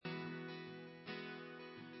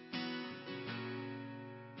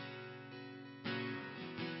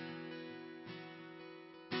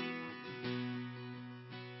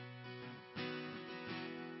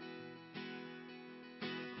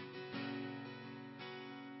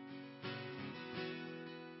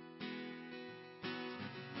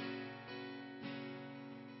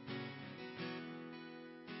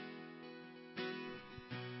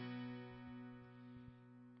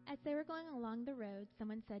they were going along the road,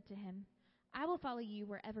 someone said to him, "I will follow you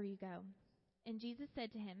wherever you go." And Jesus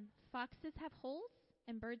said to him, "Foxes have holes,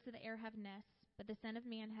 and birds of the air have nests, but the Son of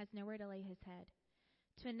Man has nowhere to lay his head."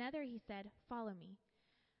 To another he said, "Follow me."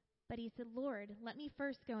 But he said, "Lord, let me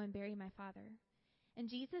first go and bury my father." And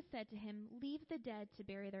Jesus said to him, "Leave the dead to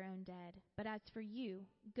bury their own dead. But as for you,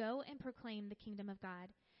 go and proclaim the kingdom of God."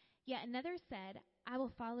 Yet another said, "I will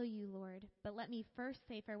follow you, Lord, but let me first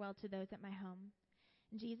say farewell to those at my home."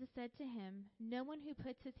 And Jesus said to him, "No one who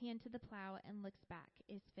puts his hand to the plow and looks back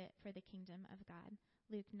is fit for the kingdom of God."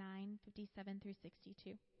 Luke 9:57 through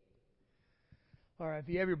 62. All right, if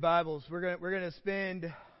you have your Bibles, we're going to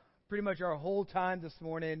spend pretty much our whole time this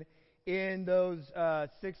morning in those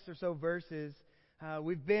 6 or so verses.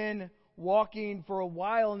 We've been walking for a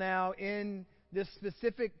while now in this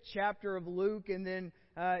specific chapter of Luke, and then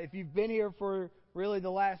if you've been here for really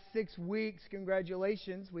the last 6 weeks,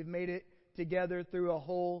 congratulations. We've made it together through a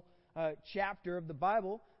whole chapter of the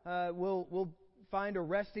Bible. We'll find a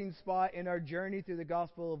resting spot in our journey through the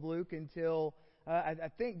Gospel of Luke until I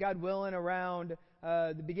think, God willing, around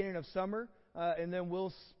the beginning of summer, and then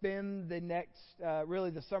we'll spend the next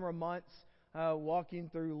really the summer months walking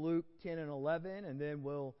through Luke 10 and 11, and then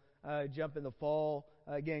we'll jump in the fall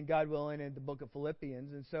again, God willing, in the book of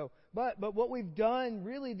Philippians. And so, but what we've done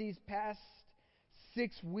really these past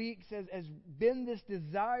 6 weeks has been this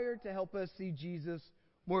desire to help us see Jesus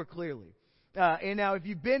more clearly. And now, if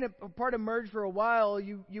you've been a part of Merge for a while,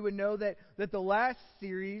 you would know that the last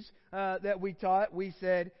series that we taught, we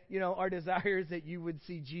said, our desire is that you would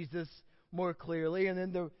see Jesus more clearly. And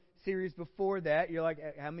then the series before that, you're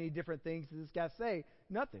like, how many different things does this guy say?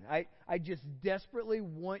 Nothing. I just desperately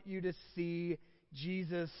want you to see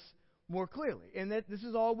Jesus more clearly. And that this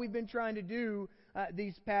is all we've been trying to do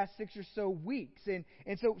these past 6 or so weeks. And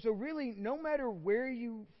so really, no matter where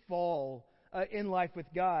you fall in life with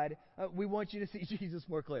God, we want you to see Jesus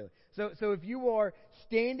more clearly. So if you are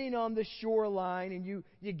standing on the shoreline and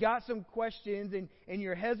you got some questions and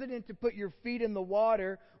you're hesitant to put your feet in the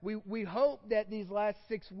water, we hope that these last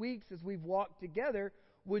 6 weeks as we've walked together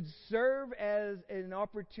would serve as an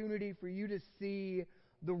opportunity for you to see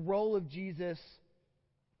the role of Jesus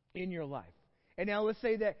in your life. And now let's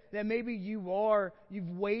say that maybe you've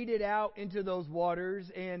waded out into those waters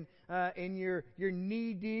and you're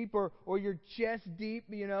knee deep or you're chest deep,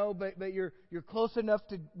 but you're close enough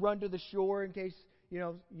to run to the shore in case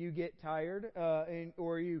you get tired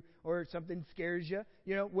or something scares you.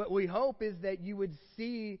 What we hope is that you would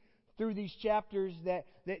see through these chapters that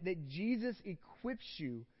Jesus equips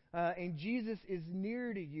you and Jesus is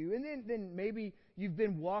near to you. And then maybe you've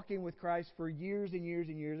been walking with Christ for years and years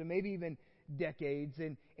and years, and maybe even decades,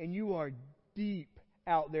 and you are deep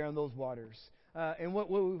out there in those waters. And what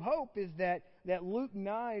we hope is that Luke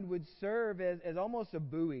 9 would serve as almost a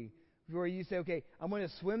buoy where you say, okay, I'm going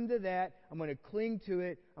to swim to that, I'm going to cling to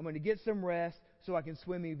it, I'm going to get some rest so I can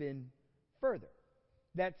swim even further.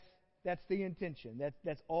 That's the intention.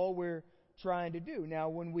 That's all we're trying to do. Now,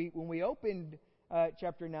 when we opened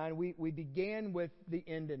chapter 9, we began with the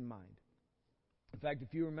end in mind. In fact,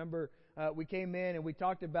 if you remember, we came in and we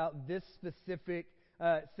talked about this specific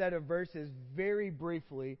set of verses very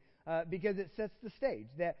briefly because it sets the stage.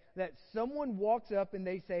 That someone walks up and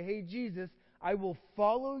they say, "Hey, Jesus, I will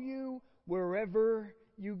follow you wherever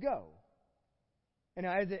you go." And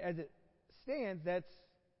as it stands,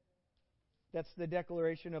 that's the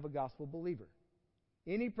declaration of a gospel believer.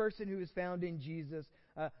 Any person who is found in Jesus,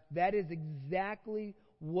 that is exactly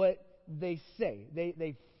what they say.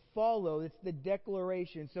 They follow. It's the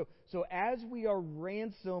declaration. So as we are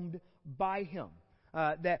ransomed by Him,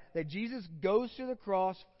 that Jesus goes to the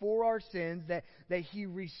cross for our sins, that He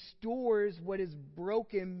restores what is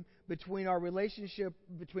broken between our relationship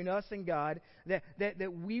between us and God,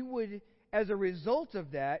 that we would, as a result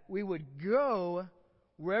of that, we would go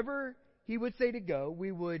wherever He would say to go.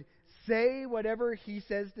 We would say whatever He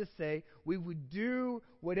says to say. We would do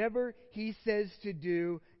whatever He says to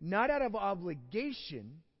do, not out of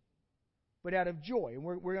obligation, but out of joy. And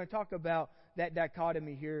we're going to talk about that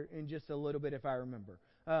dichotomy here in just a little bit, if I remember.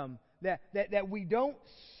 That we don't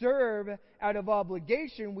serve out of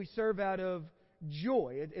obligation, we serve out of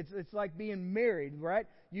joy. It's like being married, right?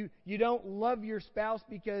 You don't love your spouse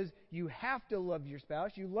because you have to love your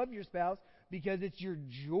spouse. You love your spouse because it's your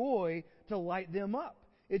joy to light them up.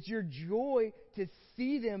 It's your joy to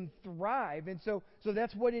see them thrive. And so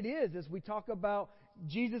that's what it is. As we talk about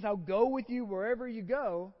Jesus, I'll go with you wherever you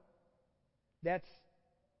go.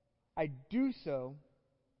 I do so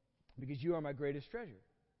because you are my greatest treasure.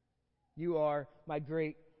 You are my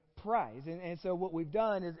great prize. And so what we've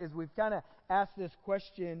done is we've kind of asked this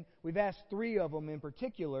question. We've asked three of them in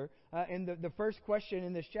particular. And the first question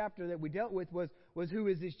in this chapter that we dealt with was who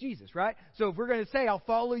is this Jesus, right? So if we're going to say, I'll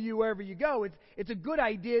follow you wherever you go, it's a good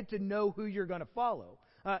idea to know who you're going to follow.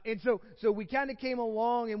 And so we kind of came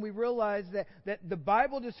along and we realized that the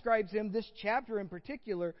Bible describes him, this chapter in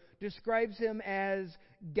particular, describes him as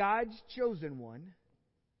God's chosen one.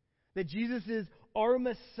 That Jesus is our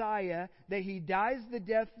Messiah, that He dies the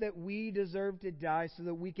death that we deserve to die so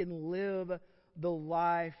that we can live the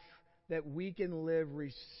life that we can live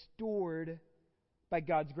restored by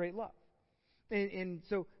God's great love. And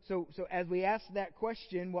so as we asked that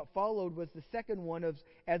question, what followed was the second one of,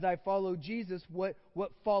 as I follow Jesus, what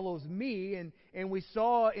follows me? And we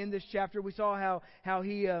saw in this chapter, we saw how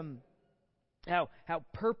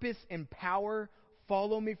purpose and power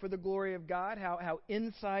follow me for the glory of God, how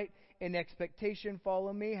insight and expectation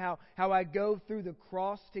follow me, how I go through the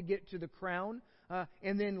cross to get to the crown,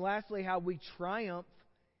 and then lastly, how we triumph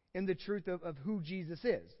in the truth of who Jesus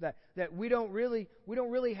is. That we don't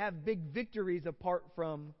really have big victories apart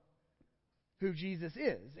from who Jesus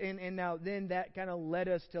is. And now then that kind of led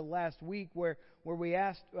us to last week where we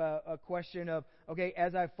asked a question of, okay,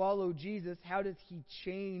 as I follow Jesus, how does He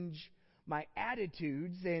change my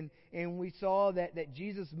attitudes? And we saw that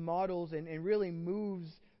Jesus models and really moves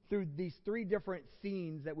through these three different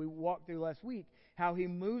scenes that we walked through last week, how He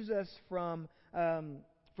moves us from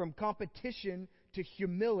competition to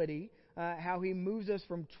humility, how He moves us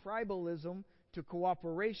from tribalism to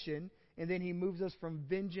cooperation, and then He moves us from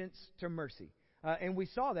vengeance to mercy. And we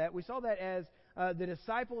saw that. We saw that as the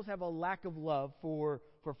disciples have a lack of love for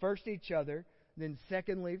first each other, then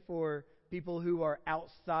secondly for people who are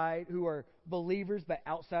outside, who are believers but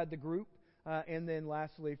outside the group, and then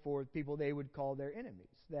lastly for people they would call their enemies,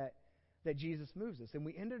 that Jesus moves us. And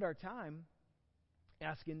we ended our time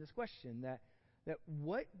asking this question, that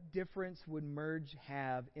what difference would Merge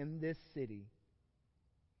have in this city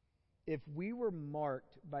if we were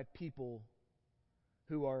marked by people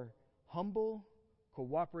who are humble,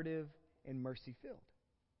 cooperative, and mercy-filled?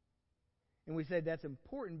 And we said that's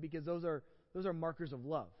important because those are markers of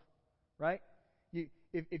love, right?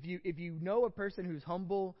 If you know a person who's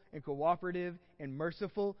humble and cooperative and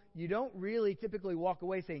merciful, you don't really typically walk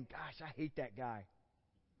away saying, "Gosh, I hate that guy.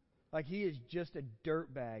 Like he is just a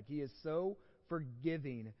dirtbag. He is so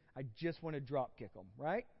forgiving. I just want to drop kick him,"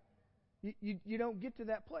 right? You don't get to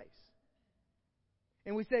that place.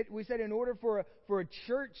 And we said in order for a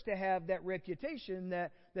church to have that reputation,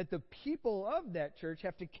 that the people of that church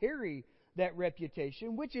have to carry that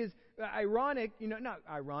reputation, which is ironic, not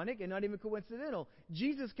ironic and not even coincidental.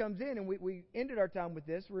 Jesus comes in, and we ended our time with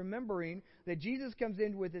this, remembering that Jesus comes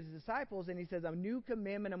in with His disciples, and He says, "A new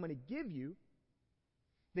commandment I'm going to give you,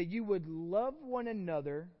 that you would love one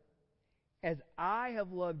another as I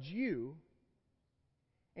have loved you."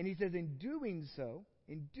 And He says, in doing so,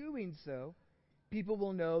 people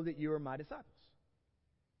will know that you are my disciples.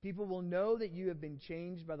 People will know that you have been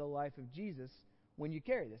changed by the life of Jesus when you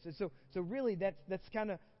carry this. And so really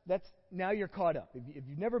that's now you're caught up. If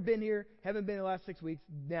you've never been here, haven't been in the last 6 weeks,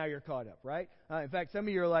 now you're caught up, right? In fact, some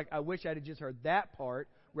of you are like, I wish I'd have just heard that part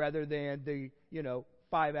rather than the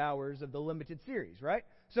 5 hours of the limited series, right?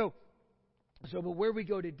 So but where we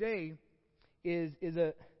go today is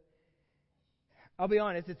I'll be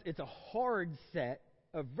honest, it's a hard set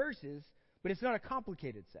of verses, but it's not a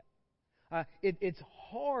complicated set. It's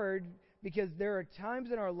hard because there are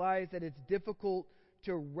times in our lives that it's difficult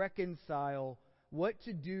to reconcile what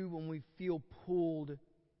to do when we feel pulled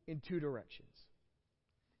in two directions.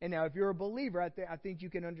 And now, if you're a believer, I think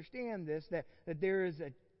you can understand this, that there's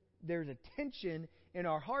a tension in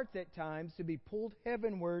our hearts at times to be pulled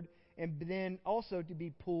heavenward and then also to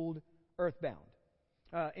be pulled earthbound.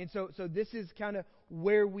 And so this is kind of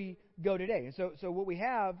where we go today. And so what we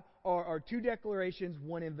have are two declarations,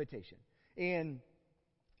 one invitation. And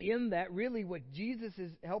in that, really what Jesus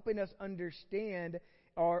is helping us understand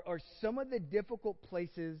are some of the difficult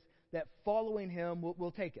places that following Him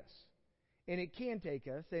will take us. And it can take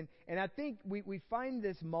us. And I think we find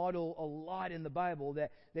this model a lot in the Bible,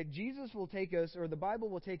 that Jesus will take us, or the Bible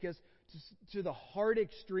will take us to the hard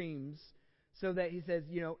extremes, so that He says,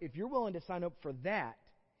 if you're willing to sign up for that,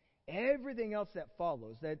 everything else that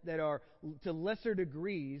follows, that are to lesser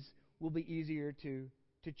degrees, will be easier to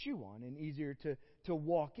chew on and easier to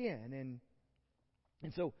walk in.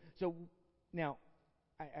 And so now,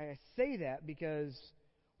 I say that because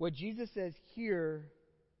what Jesus says here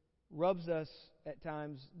rubs us at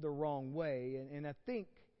times the wrong way. And I think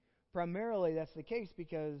primarily that's the case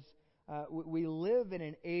because we live in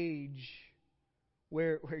an age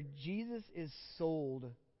where Jesus is sold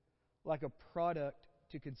like a product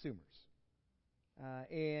to consumers.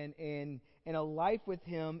 And a life with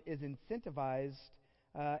Him is incentivized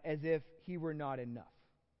as if He were not enough.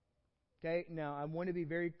 Okay? Now, I want to be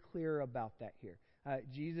very clear about that here.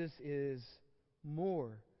 Jesus is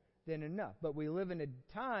more than enough. But we live in a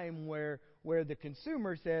time where the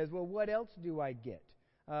consumer says, well, what else do I get?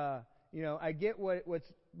 I get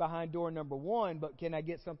what's behind door number 1, but can I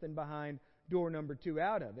get something behind door number 2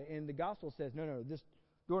 out of it? And the gospel says, no, this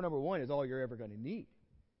door number 1 is all you're ever going to need.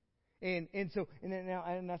 And I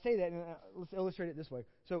say that, and let's illustrate it this way.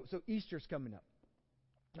 So Easter's coming up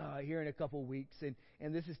here in a couple weeks, and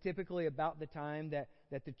this is typically about the time that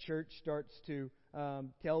the church starts to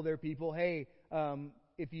tell their people, hey,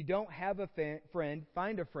 if you don't have a friend,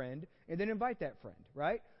 find a friend, and then invite that friend,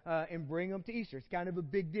 right? And bring them to Easter. It's kind of a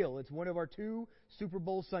big deal. It's one of our 2 Super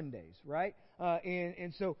Bowl Sundays, right?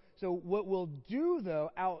 So what we'll do, though,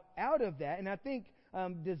 out of that, and I think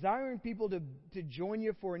desiring people to join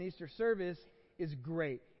you for an Easter service is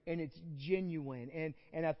great, and it's genuine.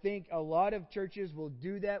 And I think a lot of churches will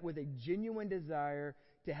do that with a genuine desire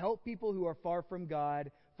to help people who are far from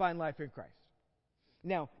God find life in Christ.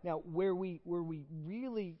 Now, where we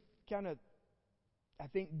really kind of, I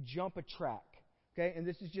think, jump a track, okay, and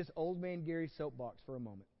this is just old man Gary's soapbox for a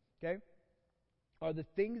moment, okay, are the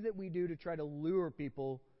things that we do to try to lure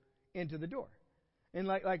people into the door. And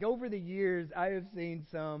like over the years, I have seen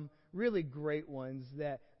some really great ones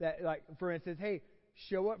that like, for instance, hey,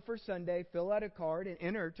 show up for Sunday, fill out a card, and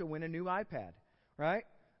enter to win a new iPad, right?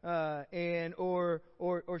 Or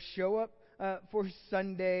show up for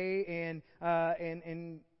Sunday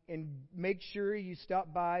and make sure you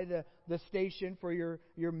stop by the station for your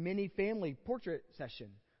mini family portrait session,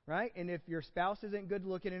 right? And if your spouse isn't good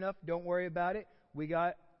looking enough, don't worry about it. We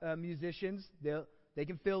got musicians. They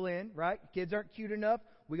can fill in, right? Kids aren't cute enough.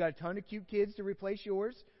 We got a ton of cute kids to replace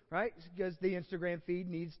yours, right? Because the Instagram feed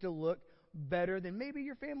needs to look better than maybe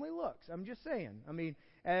your family looks. I'm just saying. I mean,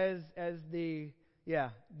 as the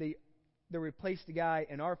replaced guy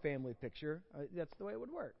in our family picture, that's the way it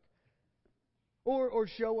would work. Or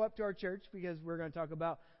show up to our church, because we're going to talk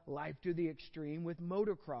about life to the extreme with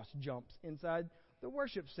motocross jumps inside the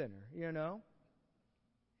worship center, you know.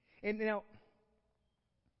 And now,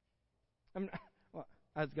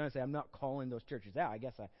 I was going to say I'm not calling those churches out. I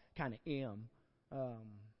guess I kind of am.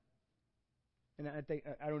 And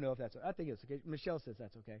I don't know if that's, I think it's okay. Michelle says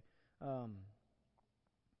that's okay.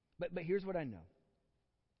 But here's what I know.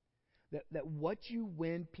 That what you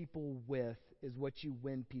win people with is what you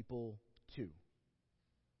win people to.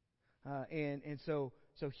 And so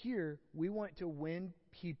here we want to win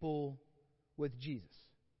people with Jesus.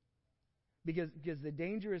 Because the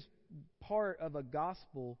dangerous part of a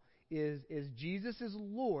gospel is Jesus is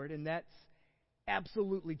Lord, and that's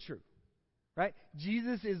absolutely true. Right?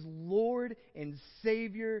 Jesus is Lord and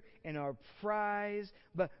Savior and our prize.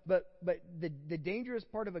 But the dangerous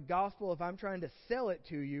part of a gospel, if I'm trying to sell it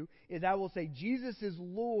to you, is I will say Jesus is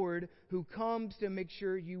Lord who comes to make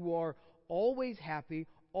sure you are always happy,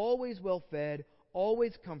 always well fed,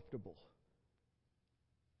 always comfortable.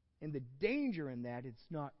 And the danger in that, it's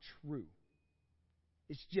not true.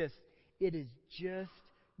 It is just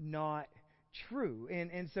not true.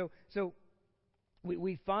 And so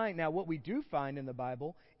we find, now what we do find in the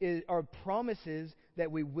Bible are promises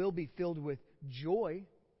that we will be filled with joy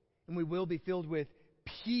and we will be filled with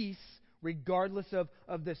peace regardless of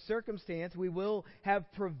the circumstance. We will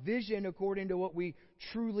have provision according to what we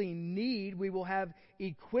truly need. We will have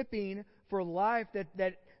equipping for life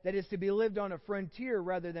that is to be lived on a frontier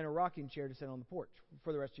rather than a rocking chair to sit on the porch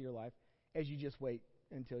for the rest of your life as you just wait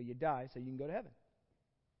until you die so you can go to heaven.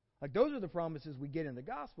 Like, those are the promises we get in the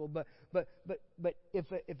gospel, but if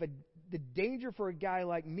the danger for a guy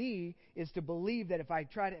like me is to believe that if I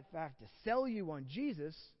have to sell you on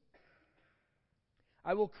Jesus,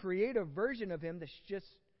 I will create a version of Him that's just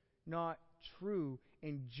not true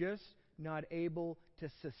and just not able to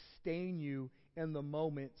sustain you in the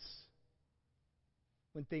moments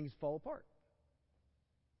when things fall apart.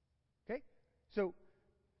 Okay? So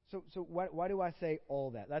why do I say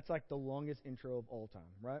all that? That's like the longest intro of all time,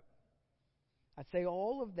 right? I say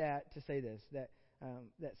all of that to say this, that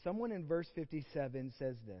someone in verse 57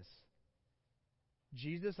 says this: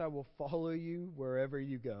 Jesus, I will follow you wherever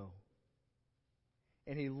you go.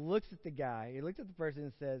 And he looks at the person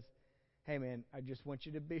and says, hey man, I just want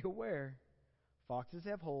you to be aware, foxes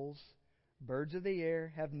have holes, birds of the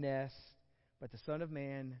air have nests, but the Son of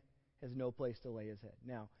Man has no place to lay his head.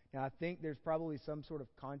 Now I think there's probably some sort of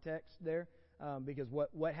context there, because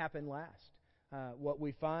what happened last? What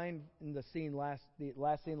we find in the last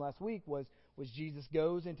scene last week was Jesus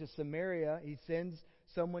goes into Samaria. He sends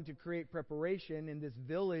someone to create preparation, and this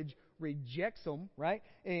village rejects him, right?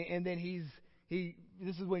 And then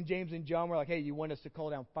this is when James and John were like, hey, you want us to call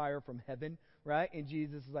down fire from heaven, right? And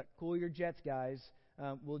Jesus is like, cool your jets, guys.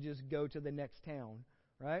 We'll just go to the next town,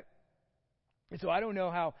 right? And so I don't know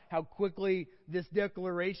how quickly this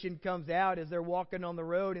declaration comes out as they're walking on the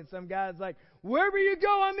road, and some guy's like, wherever you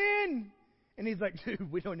go, I'm in. And he's like,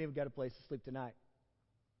 dude, we don't even got a place to sleep tonight.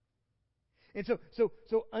 And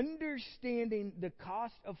so understanding the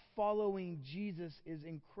cost of following Jesus is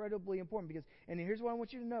incredibly important because, and here's what I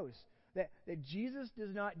want you to notice, that Jesus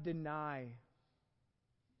does not deny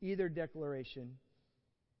either declaration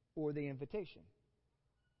or the invitation.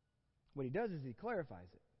 What he does is he clarifies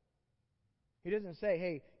it. He doesn't say,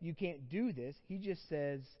 hey, you can't do this. He just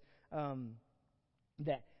says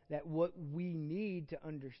that what we need to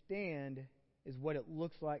understand is what it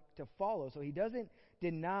looks like to follow. So he doesn't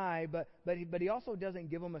deny, but he also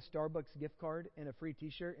doesn't give them a Starbucks gift card and a free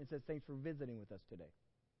T-shirt and says, thanks for visiting with us today.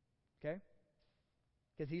 Okay?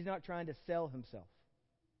 Because he's not trying to sell himself.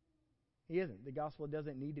 He isn't. The gospel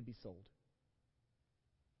doesn't need to be sold.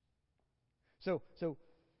 So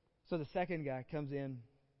the second guy comes in,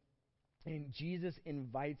 and Jesus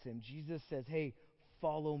invites him. Jesus says, hey,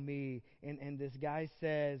 follow me. And this guy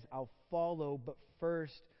says, I'll follow, but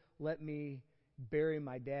first let me bury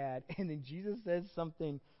my dad. And then Jesus says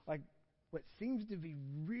something like what seems to be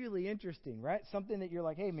really interesting, right? Something that you're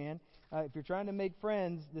like, hey, man, if you're trying to make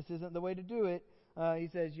friends, this isn't the way to do it. He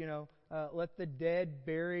says, let the dead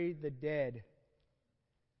bury the dead.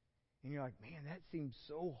 And you're like, man, that seems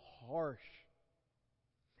so harsh.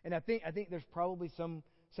 And I think there's probably some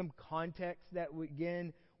context that,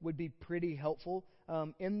 again, would be pretty helpful.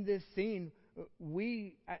 In this scene,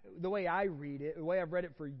 the way I read it, the way I've read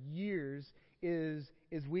it for years, is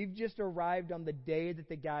we've just arrived on the day that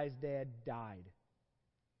the guy's dad died.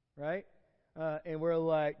 Right? And we're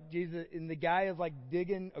like, Jesus, and the guy is like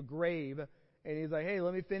digging a grave, and he's like, hey,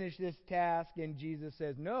 let me finish this task. And Jesus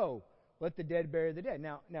says, no, let the dead bury the dead.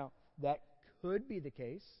 Now, that could be the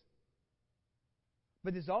case.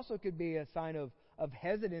 But this also could be a sign of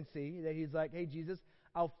hesitancy, that he's like, hey, Jesus,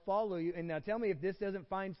 I'll follow you. And now tell me if this doesn't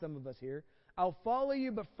find some of us here. I'll follow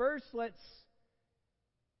you, but first let's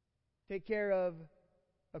take care of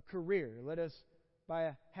a career. Let us buy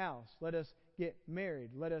a house. Let us get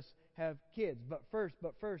married. Let us have kids. But first,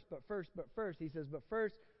 he says, but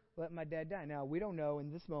first, let my dad die. Now, we don't know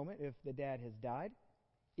in this moment if the dad has died,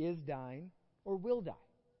 is dying, or will die,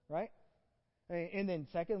 right? And then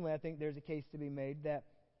secondly, I think there's a case to be made that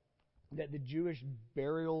the Jewish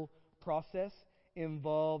burial process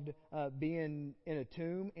involved being in a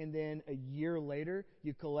tomb, and then a year later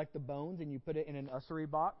you collect the bones and you put it in an ossuary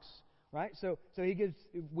box, right? So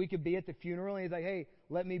we could be at the funeral and he's like, hey,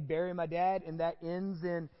 let me bury my dad, and that ends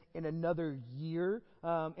in another year.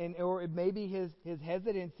 Or maybe his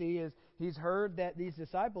hesitancy is he's heard that these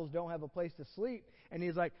disciples don't have a place to sleep, and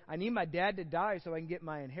he's like, I need my dad to die so I can get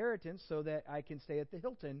my inheritance so that I can stay at the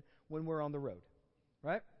Hilton when we're on the road,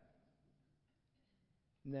 right?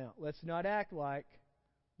 Now, let's not act like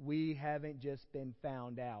we haven't just been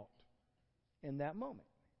found out in that moment.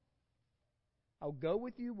 I'll go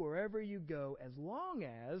with you wherever you go as long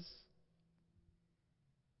as,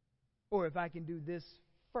 or if I can do this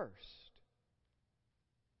first.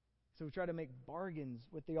 So we try to make bargains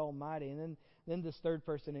with the Almighty. And then this third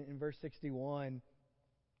person in verse 61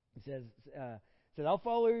 says, I'll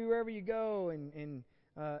follow you wherever you go. And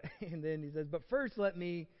then he says, but first let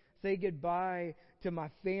me say goodbye to my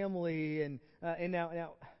family. And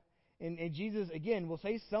Jesus, again, will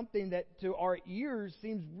say something that to our ears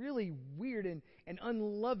seems really weird and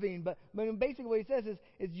unloving. But basically what he says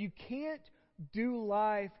is you can't do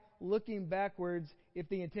life looking backwards if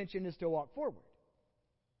the intention is to walk forward.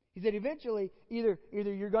 He said eventually either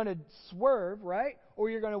you're going to swerve, right, or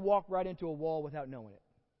you're going to walk right into a wall without knowing it.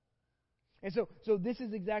 And so this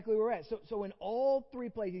is exactly where we're at. So in all three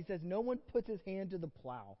places, he says no one puts his hand to the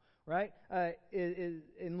plow, right,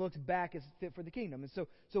 and looks back as fit for the kingdom. And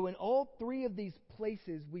so in all three of these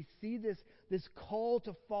places, we see this call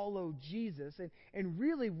to follow Jesus. And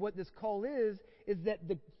really what this call is that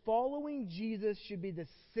the following Jesus should be the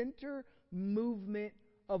center movement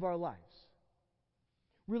of our lives.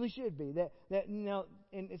 Really should be. That now,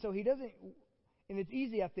 and so he doesn't. And it's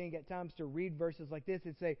easy, I think, at times to read verses like this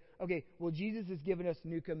and say, okay, well, Jesus has given us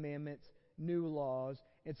new commandments, new laws.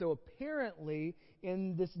 And so apparently,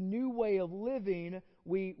 in this new way of living,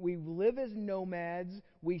 we live as nomads,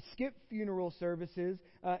 we skip funeral services,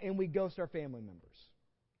 and we ghost our family members.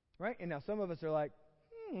 Right? And now some of us are like,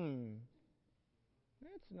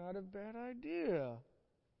 that's not a bad idea.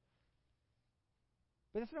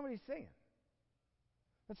 But that's not what he's saying.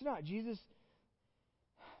 That's not. Jesus,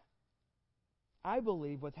 I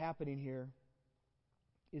believe what's happening here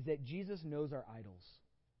is that Jesus knows our idols.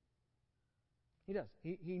 He does.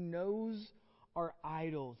 He knows our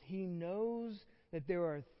idols. He knows that there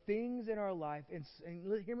are things in our life, and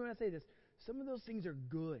hear me when I say this, some of those things are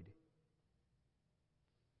good.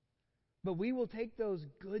 But we will take those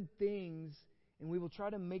good things and we will try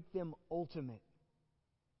to make them ultimate.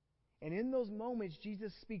 And in those moments,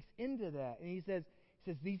 Jesus speaks into that. And he says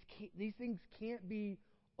these things can't be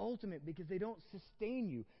ultimate because they don't sustain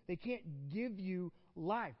you. They can't give you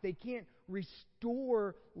life. They can't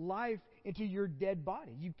restore life into your dead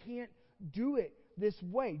body. You can't do it this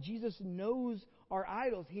way. Jesus knows our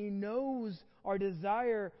idols. He knows our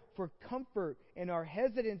desire for comfort and our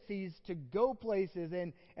hesitancies to go places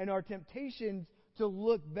and our temptations to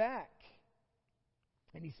look back.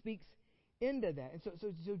 And he speaks into that. And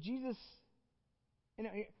so Jesus, and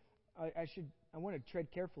I want to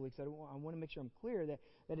tread carefully because I want to make sure I'm clear that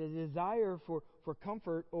a desire for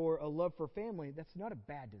comfort or a love for family, that's not a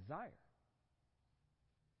bad desire.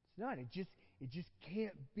 It's not. It just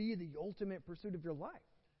can't be the ultimate pursuit of your life.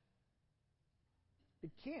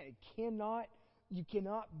 It can't. It cannot. You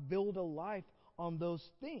cannot build a life on those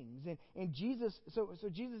things. And Jesus, so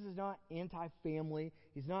Jesus is not anti-family.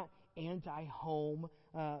 He's not anti-home.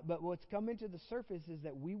 But what's come into the surface is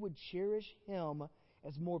that we would cherish Him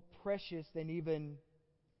as more precious than even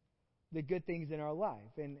the good things in our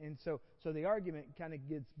life. And so the argument kind of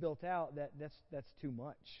gets built out that that's too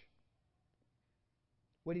much.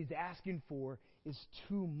 What He's asking for is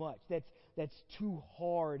too much. That's too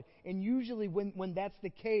hard. And usually when that's the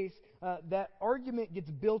case, that argument gets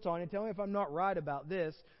built on, and tell me if I'm not right about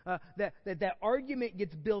this, that argument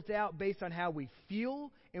gets built out based on how we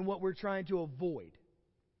feel and what we're trying to avoid.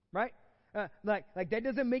 Right? Like that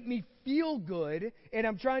doesn't make me feel good, and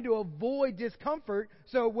I'm trying to avoid discomfort,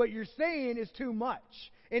 so what you're saying is too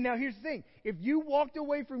much. And now here's the thing. If you walked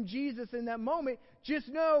away from Jesus in that moment, just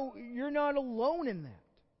know you're not alone in that.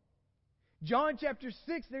 John chapter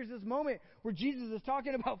 6, there's this moment where Jesus is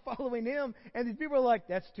talking about following Him, and these people are like,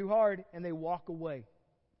 that's too hard, and they walk away.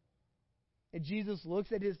 And Jesus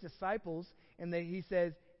looks at His disciples, and He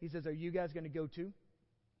says, are you guys going to go too?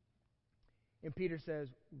 And Peter says,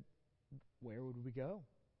 where would we go?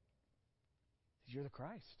 He says, you're the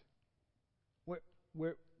Christ.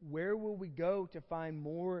 Where will we go to find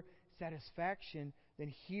more satisfaction than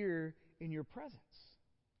here in your presence?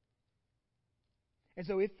 And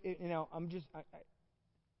so if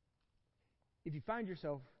you find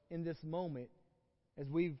yourself in this moment, as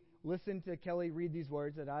we've listened to Kelly read these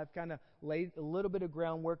words, that I've kind of laid a little bit of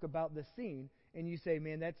groundwork about the scene, and you say,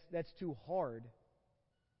 man, that's too hard.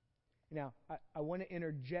 Now, I want to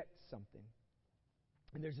interject something.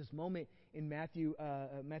 And there's this moment in Matthew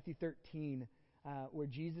 13 where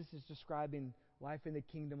Jesus is describing life in the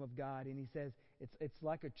kingdom of God, and He says it's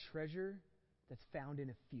like a treasure that's found in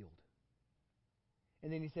a field.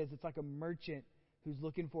 And then He says it's like a merchant who's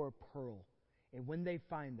looking for a pearl. And when they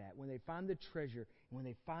find that, when they find the treasure, and when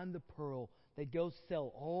they find the pearl, they go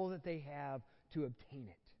sell all that they have to obtain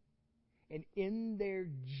it. And in their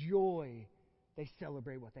joy, they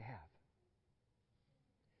celebrate what they have.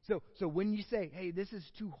 So when you say, hey, this is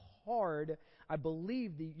too hard, I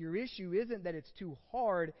believe your issue isn't that it's too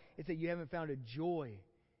hard, it's that you haven't found a joy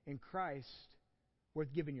in Christ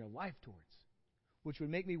worth giving your life towards. Which would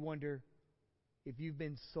make me wonder if you've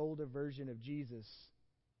been sold a version of Jesus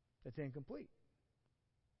that's incomplete.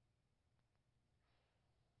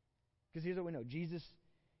 Because here's what we know. Jesus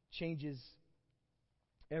changes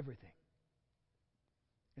everything.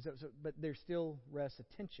 And but there still rests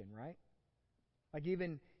a tension, right? Like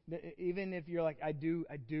even if you're like, I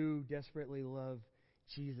do desperately love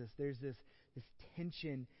Jesus, there's this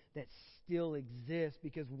tension that still exists,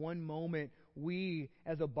 because one moment we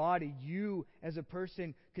as a body, you as a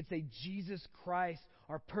person, could say, Jesus Christ,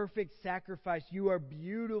 our perfect sacrifice, you are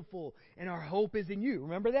beautiful, and our hope is in you.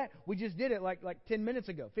 Remember that? We just did it like 10 minutes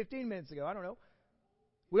ago, 15 minutes ago, I don't know.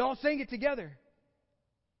 We all sang it together.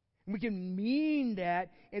 And we can mean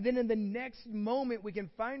that, and then in the next moment we can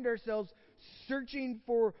find ourselves searching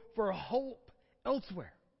for hope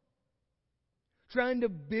elsewhere. Trying to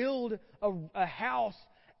build a house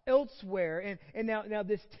elsewhere. And now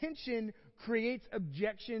this tension creates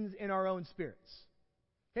objections in our own spirits.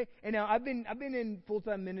 Okay? And now I've been in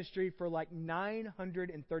full-time ministry for like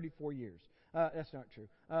 934 years. That's not true.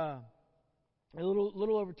 A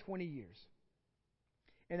little over 20 years.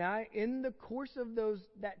 And in the course of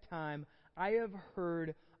that time, I have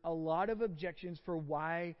heard a lot of objections for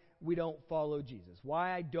why we don't follow Jesus.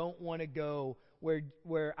 Why I don't want to go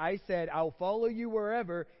where I said, I'll follow you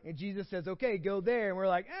wherever, and Jesus says, okay, go there. And we're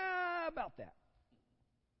like, about that.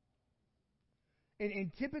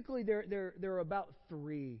 And typically there are about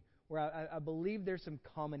three where I believe there's some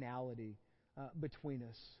commonality between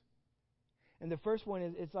us. And the first one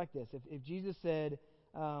is, it's like this. If Jesus said,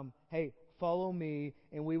 hey, follow me,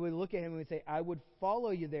 and we would look at him and we'd say, I would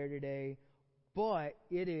follow you there today, but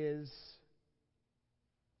it is,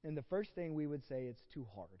 and the first thing we would say, it's too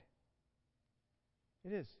hard.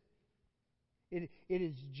 It is. It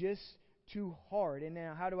is just too hard. And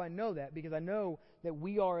now, how do I know that? Because I know that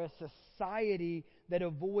we are a society that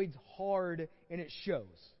avoids hard, and it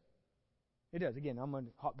shows. It does. Again, I'm going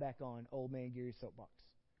to hop back on old man Gary's soapbox.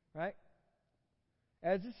 Right?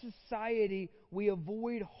 As a society, we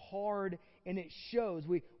avoid hard, and it shows.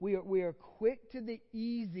 We are quick to the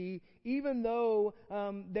easy, even though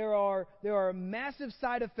there are massive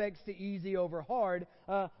side effects to easy over hard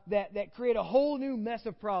that create a whole new mess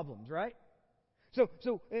of problems. Right? So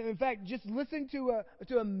in fact, just listen to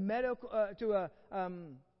a medical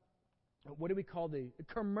what do we call a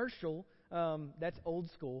commercial? That's old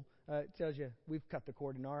school. It tells you we've cut the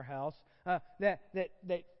cord in our house. That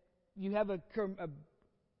you have a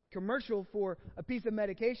commercial for a piece of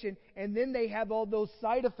medication, and then they have all those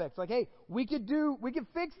side effects. Like, hey, we could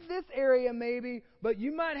fix this area maybe, but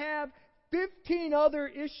you might have 15 other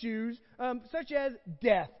issues, such as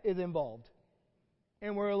death is involved.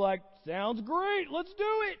 And we're like, sounds great, let's do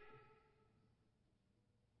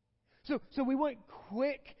it. So we want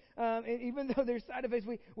quick, and even though there's side effects,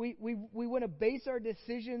 we want to base our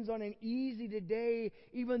decisions on an easy today,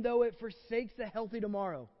 even though it forsakes a healthy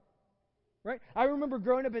tomorrow. Right? I remember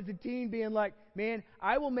growing up as a teen being like, man,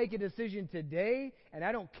 I will make a decision today, and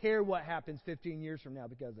I don't care what happens 15 years from now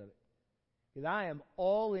because of it. Because I am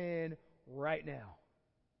all in right now.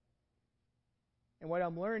 And what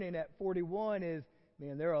I'm learning at 41 is,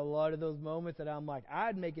 man, there are a lot of those moments that I'm like,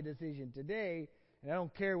 I'd make a decision today, and I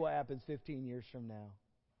don't care what happens 15 years from now.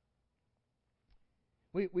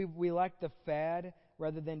 We like the fad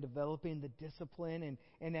rather than developing the discipline.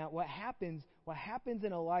 And now what happens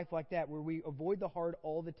in a life like that, where we avoid the hard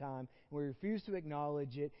all the time, and we refuse to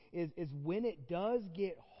acknowledge it, is when it does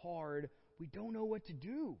get hard, we don't know what to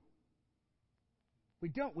do. We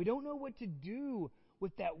don't know what to do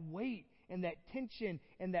with that weight and that tension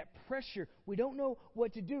and that pressure. We don't know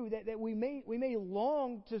what to do. That we may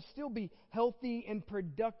long to still be healthy and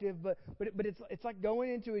productive, but it's like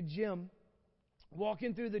going into a gym,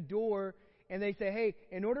 walking through the door, and they say, hey,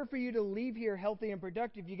 in order for you to leave here healthy and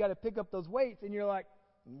productive, you got to pick up those weights. And you're like,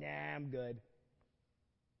 nah, I'm good.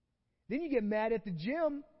 Then you get mad at the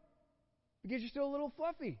gym because you're still a little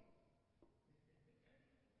fluffy.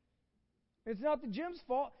 It's not the gym's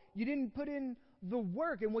fault. You didn't put in the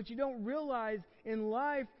work. And what you don't realize in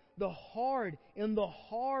life, the hard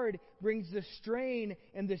brings the strain,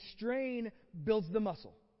 and the strain builds the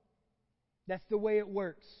muscle. That's the way it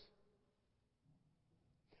works.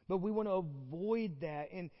 But we want to avoid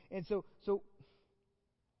that. And so the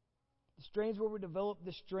strain's where we develop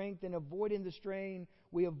the strength, and avoiding the strain,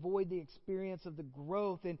 we avoid the experience of the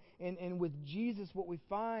growth. And with Jesus, what we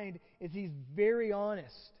find is He's very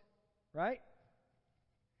honest. Right?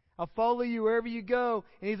 I'll follow you wherever you go.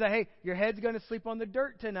 And He's like, hey, your head's going to sleep on the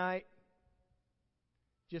dirt tonight.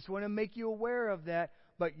 Just want to make you aware of that.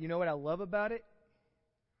 But you know what I love about it?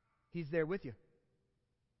 He's there with you.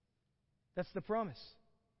 That's the promise.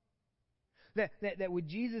 That with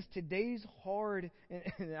Jesus, today's hard,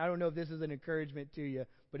 and I don't know if this is an encouragement to you,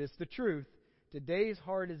 but it's the truth. Today's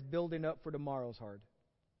hard is building up for tomorrow's hard.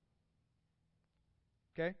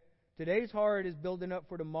 Okay? Today's hard is building up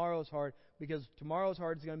for tomorrow's hard, because tomorrow's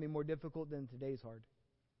hard is going to be more difficult than today's hard.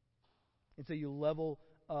 And so you level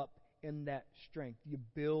up in that strength. You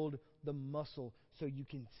build the muscle so you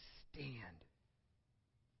can stand.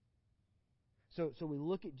 So we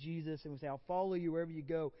look at Jesus and we say, I'll follow you wherever you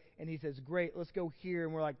go. And He says, great, let's go here.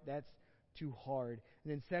 And we're like, that's too hard.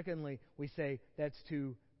 And then secondly, we say, that's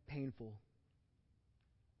too painful.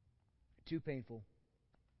 Too painful.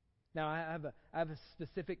 Now, I have a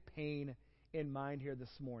specific pain in mind here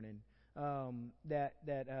this morning. I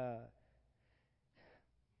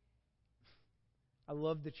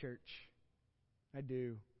love the church. I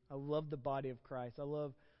do. I love the body of Christ. I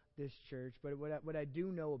love this church. But what I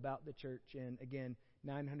do know about the church, and again,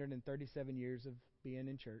 937 years of being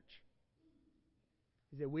in church,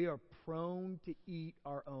 is that we are prone to eat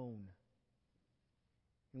our own.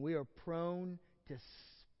 And we are prone to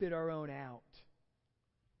spit our own out.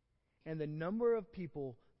 And the number of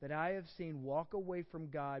people that I have seen walk away from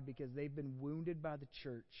God because they've been wounded by the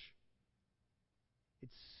church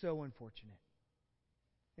It's so unfortunate.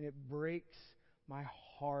 And it breaks my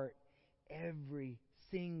heart every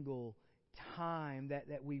single time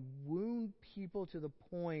that we wound people to the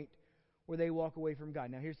point where they walk away from God.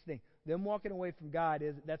 Now here's the thing. Them walking away from God,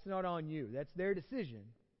 that's not on you. That's their decision.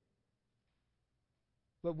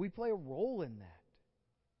 But we play a role in that.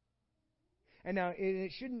 And now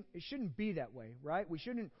it shouldn't be that way, right? We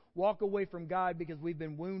shouldn't walk away from God because we've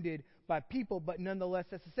been wounded by people, but nonetheless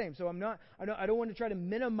that's the same. So I don't want to try to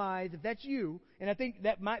minimize if that's you, and I think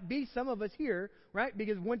that might be some of us here, right?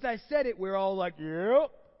 Because once I said it, we're all like,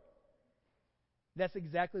 "Yep." That's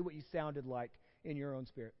exactly what you sounded like in your own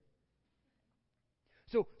spirit.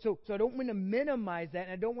 So I don't want to minimize that,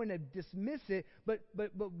 and I don't want to dismiss it, but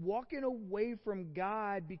walking away from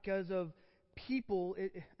God because of people,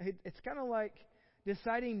 it's kind of like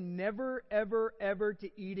deciding never, ever, ever to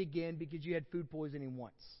eat again because you had food poisoning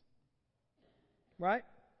once. Right?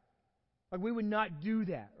 Like we would not do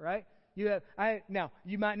that, right? Now,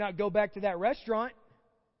 you might not go back to that restaurant,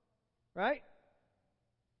 right?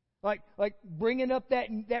 Like bringing up that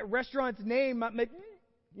restaurant's name might make,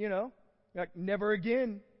 like never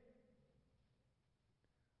again.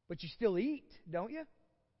 But you still eat, don't you?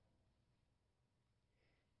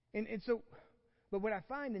 And so, but what I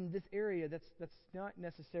find in this area, that's not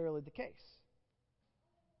necessarily the case.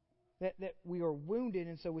 That we are wounded,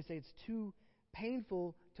 and so we say it's too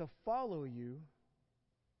painful to follow you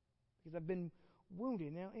because I've been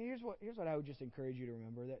wounded. Now, here's what I would just encourage you to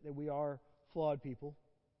remember, that we are flawed people.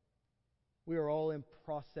 We are all in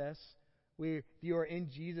process. If you are in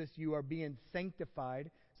Jesus, you are being sanctified.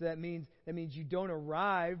 So that means you don't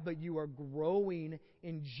arrive, but you are growing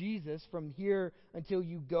in Jesus from here until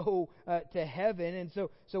you go to heaven. And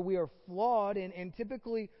so we are flawed, and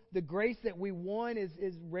typically the grace that we want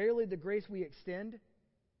is rarely the grace we extend.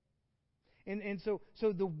 And so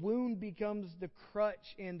the wound becomes the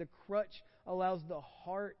crutch, and the crutch allows the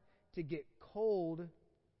heart to get cold.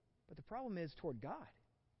 But the problem is toward God.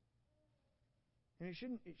 And it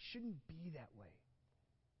shouldn't be that way.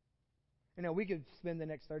 And now we could spend the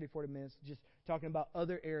next 30, 40 minutes just talking about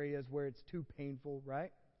other areas where it's too painful,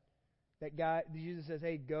 right? That guy, Jesus says,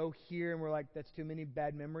 hey, go here. And we're like, that's too many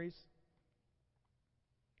bad memories.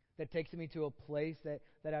 That takes me to a place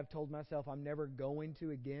that I've told myself I'm never going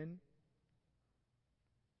to again.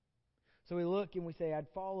 So we look and we say, I'd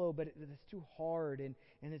follow, but it's too hard and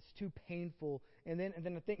it's too painful. And then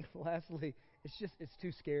I think lastly, it's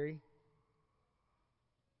too scary.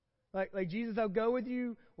 Like Jesus, I'll go with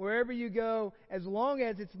you wherever you go, as long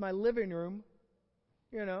as it's my living room,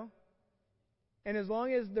 and as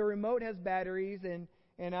long as the remote has batteries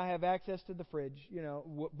and I have access to the fridge,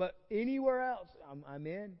 But anywhere else, I'm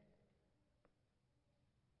in.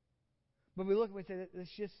 But we look and we say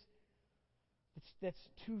that's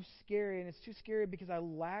too scary, and it's too scary because I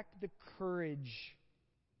lack the courage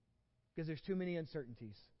because there's too many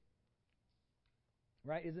uncertainties.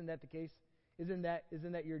 Right? Isn't that the case? Isn't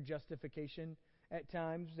that your justification at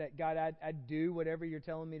times? That God, I'd do whatever you're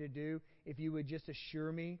telling me to do if you would just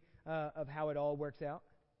assure me of how it all works out.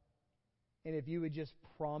 And if you would just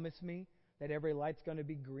promise me that every light's going to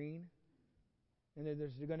be green and that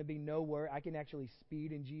there's going to be no worry. I can actually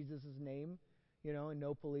speed in Jesus' name, and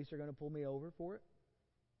no police are going to pull me over for it.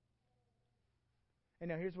 And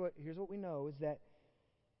now here's what we know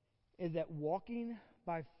is that walking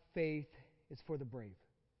by faith is for the brave.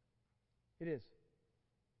 It is.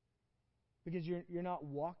 Because you're not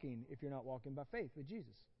walking if you're not walking by faith with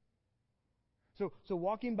Jesus. So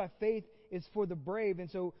walking by faith is for the brave. And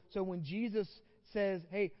so when Jesus says,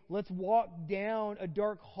 hey, let's walk down a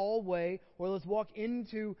dark hallway or let's walk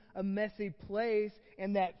into a messy place,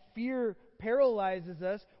 and that fear paralyzes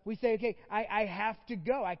us, we say, okay, I have to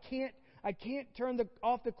go. I can't turn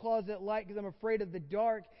off the closet light because I'm afraid of the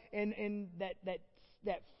dark. And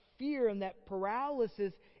that fear and that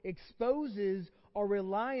paralysis exposes our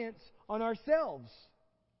reliance on ourselves.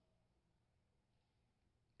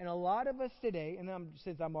 And a lot of us today, and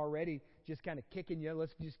since I'm already just kind of kicking you,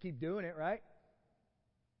 let's just keep doing it, right?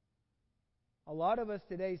 A lot of us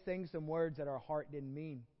today sing some words that our heart didn't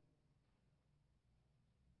mean.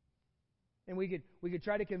 And we could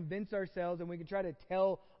try to convince ourselves, and we could try to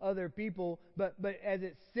tell other people, but as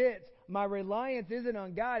it sits, my reliance isn't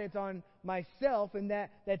on God, it's on myself, and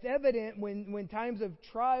that's evident when times of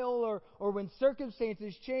trial or when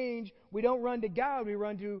circumstances change. We don't run to God, we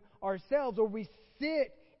run to ourselves, or we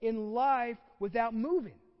sit in life without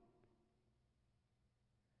moving.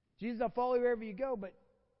 Jesus, I'll follow you wherever you go, but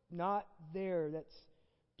not there. That's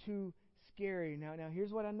too scary. Now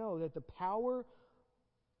here's what I know, that the powerful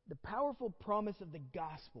promise of the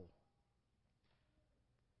gospel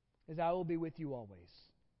is I will be with you always.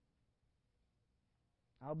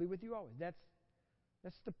 I'll be with you always. That's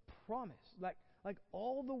the promise. Like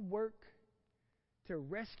all the work to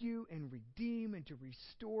rescue and redeem and to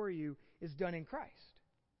restore you is done in Christ.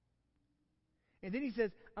 And then he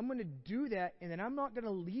says, I'm going to do that, and then I'm not going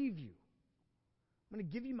to leave you. I'm going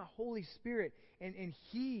to give you my Holy Spirit, and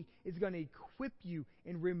He is going to equip you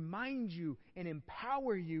and remind you and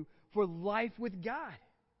empower you for life with God,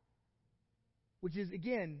 which is,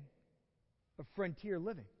 again, a frontier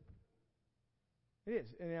living. It is.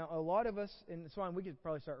 And now a lot of us, and Swan, we could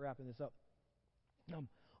probably start wrapping this up.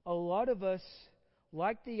 A lot of us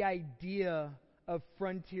like the idea of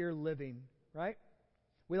frontier living, right?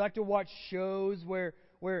 We like to watch shows where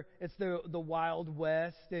it's the Wild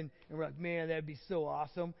West, and we're like, man, that'd be so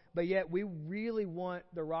awesome. But yet we really want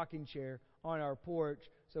the rocking chair on our porch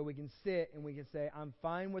so we can sit and we can say, I'm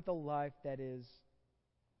fine with a life that is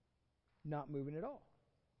not moving at all.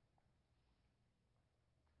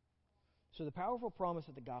 So the powerful promise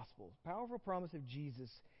of the gospel, powerful promise of Jesus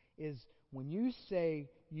is when you say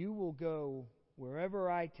you will go wherever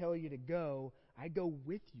I tell you to go, I go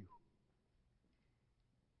with you.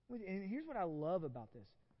 And here's what I love about this.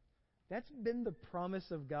 That's been the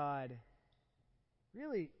promise of God.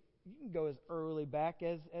 Really, you can go as early back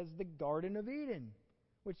as the Garden of Eden,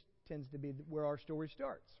 which tends to be where our story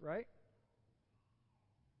starts, right?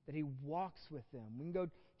 That He walks with them. We can go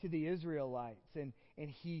to the Israelites, and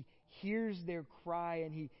He hears their cry,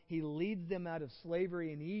 and He leads them out of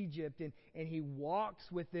slavery in Egypt, and He walks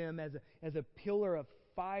with them as a pillar of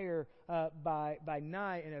fire by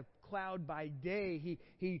night and a cloud by day.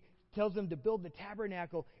 He tells them to build the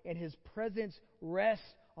tabernacle, and His presence rests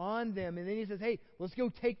on them. And then He says, hey, let's go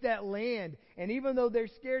take that land. And even though they're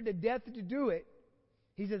scared to death to do it,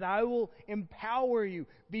 He says, I will empower you.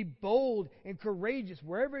 Be bold and courageous.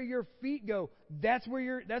 Wherever your feet go, that's where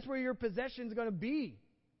your possession's going to be.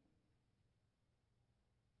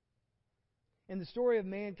 And the story of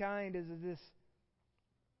mankind is this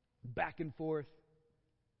back and forth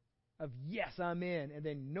of yes, I'm in, and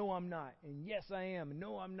then no, I'm not, and yes, I am, and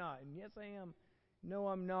no, I'm not, and yes, I am, no,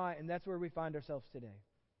 I'm not, and that's where we find ourselves today.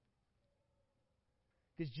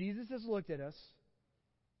 Because Jesus has looked at us,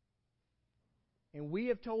 and we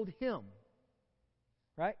have told Him,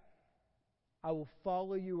 right? I will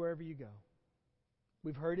follow you wherever you go.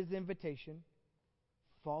 We've heard His invitation,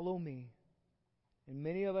 follow me. And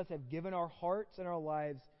many of us have given our hearts and our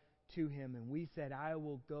lives to Him, and we said, I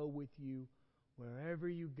will go with you wherever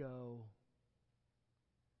you go,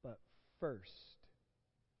 but first.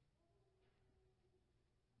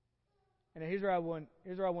 And here's where I want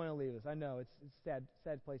to leave us. I know it's a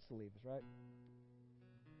sad place to leave us, right?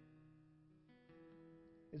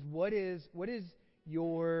 What is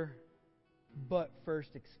your but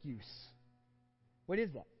first excuse? What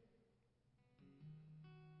is that?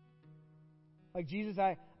 Like Jesus,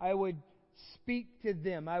 I would speak to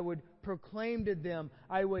them. I would proclaim to them.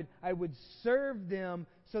 I would serve them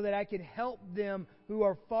so that I could help them who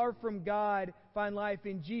are far from God find life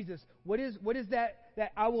in Jesus. What is that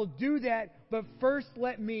I will do that, but first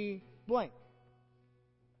let me blank.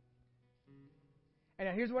 And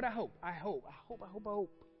now here's what I hope. I hope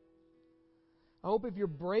if you're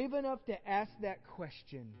brave enough to ask that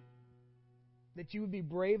question, that you would be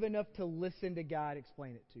brave enough to listen to God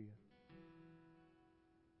explain it to you.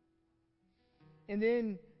 And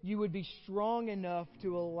then you would be strong enough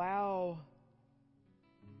to allow,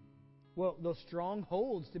 those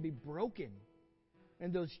strongholds to be broken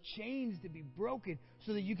and those chains to be broken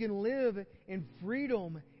so that you can live in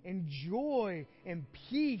freedom and joy and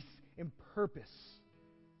peace and purpose.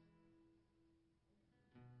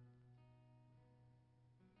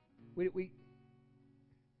 We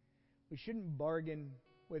shouldn't bargain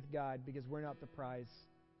with God because we're not the prize.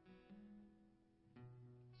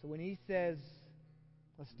 So when He says,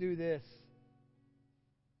 let's do this,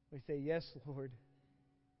 we say, yes, Lord.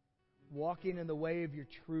 Walking in the way of your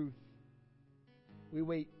truth. We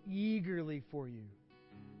wait eagerly for you.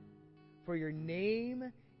 For your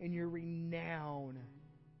name and your renown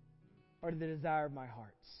are the desire of my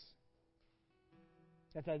hearts.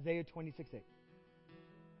 That's Isaiah 26:8.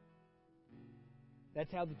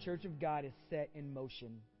 That's how the church of God is set in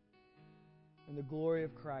motion. And the glory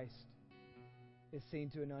of Christ is seen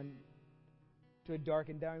to a dark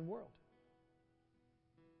and dying world.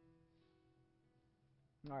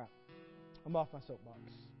 All right. I'm off my soapbox.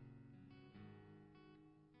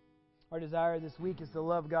 Our desire this week is to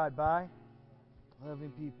love God by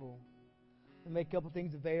loving people. And make a couple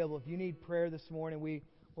things available. If you need prayer this morning,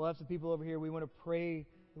 we'll have some people over here. We want to pray.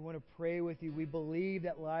 We want to pray with you. We believe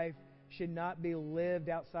that life should not be lived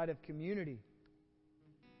outside of community.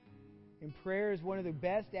 And prayer is one of the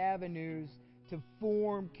best avenues to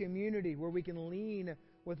form community, where we can lean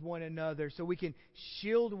with one another, so we can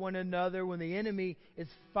shield one another when the enemy is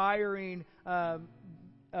firing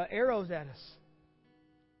arrows at us.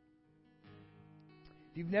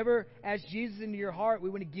 If you've never asked Jesus into your heart, we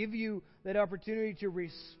want to give you that opportunity to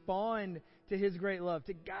respond to His great love,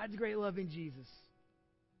 to God's great love in Jesus.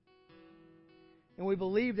 And we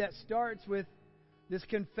believe that starts with this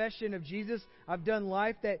confession of Jesus. I've done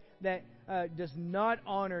life that does not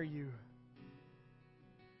honor you,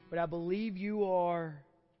 but I believe you are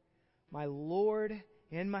my Lord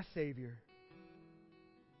and my Savior.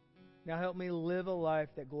 Now help me live a life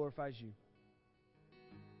that glorifies you.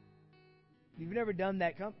 If you've never done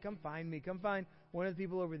that, come find me. Come find one of the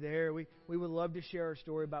people over there. We would love to share our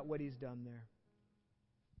story about what He's done there.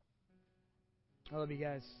 I love you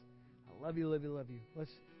guys. I love you, love you, love you.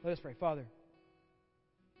 Let us pray. Father,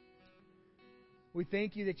 we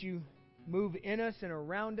thank you that you move in us and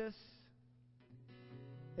around us,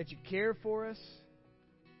 that you care for us,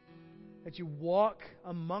 that you walk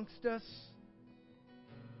amongst us.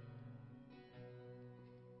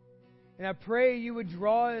 And I pray you would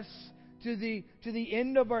draw us to the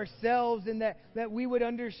end of ourselves, and that we would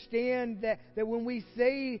understand that when we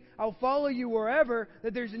say, I'll follow you wherever,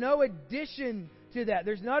 that there's no addition to that.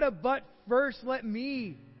 There's not a but first let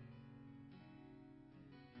me.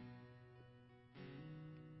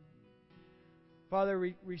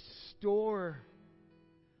 Father, restore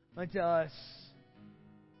unto us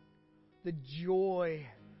the joy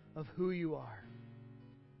of who you are,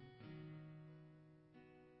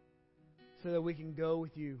 so that we can go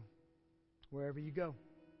with you wherever you go.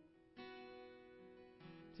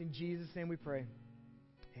 It's in Jesus' name we pray.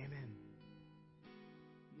 Amen.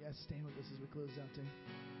 Yes, stand with us as we close out, Tim.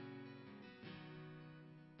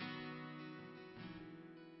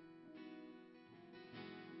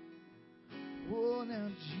 Oh, now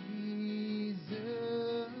Jesus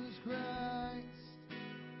Christ,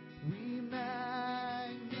 we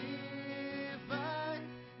magnify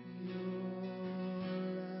your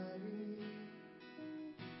life.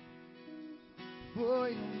 For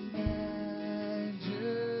your majesty,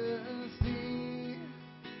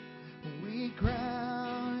 we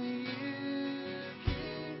crown you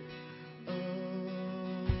King.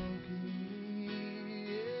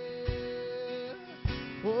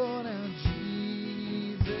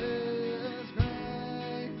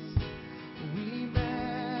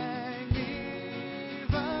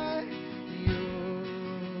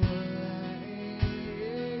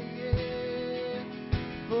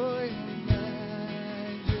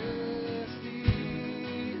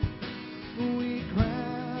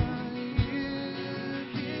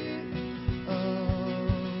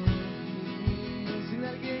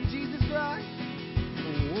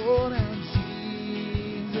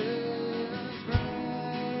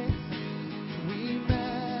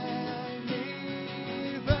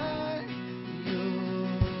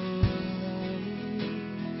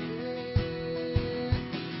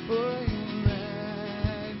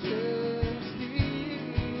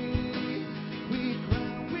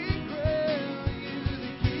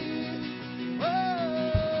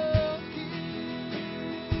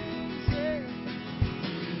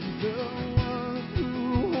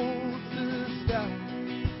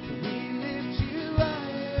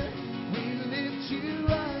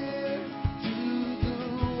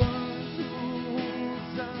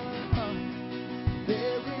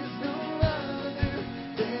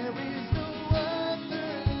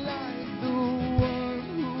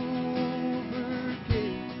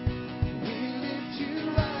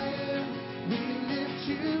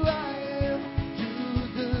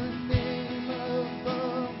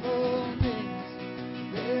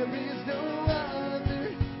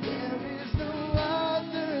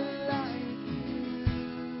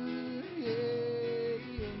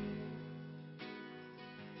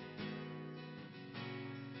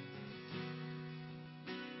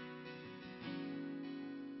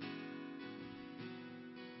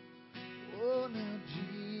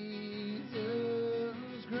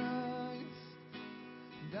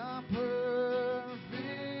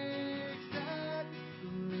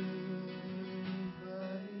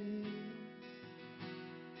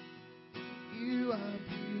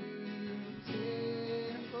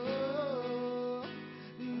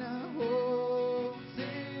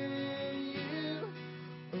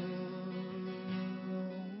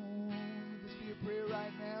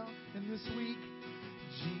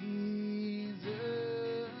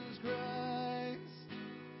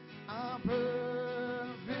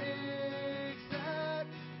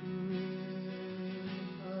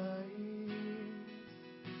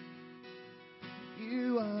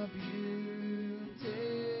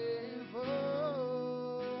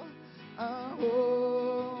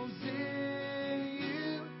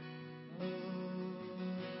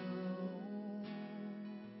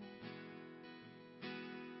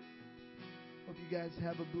 guys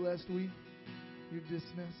have a blessed week. You're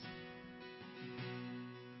dismissed.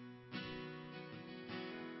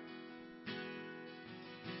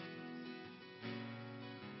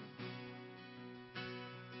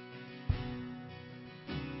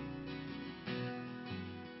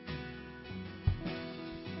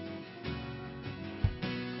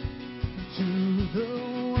 To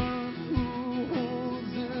the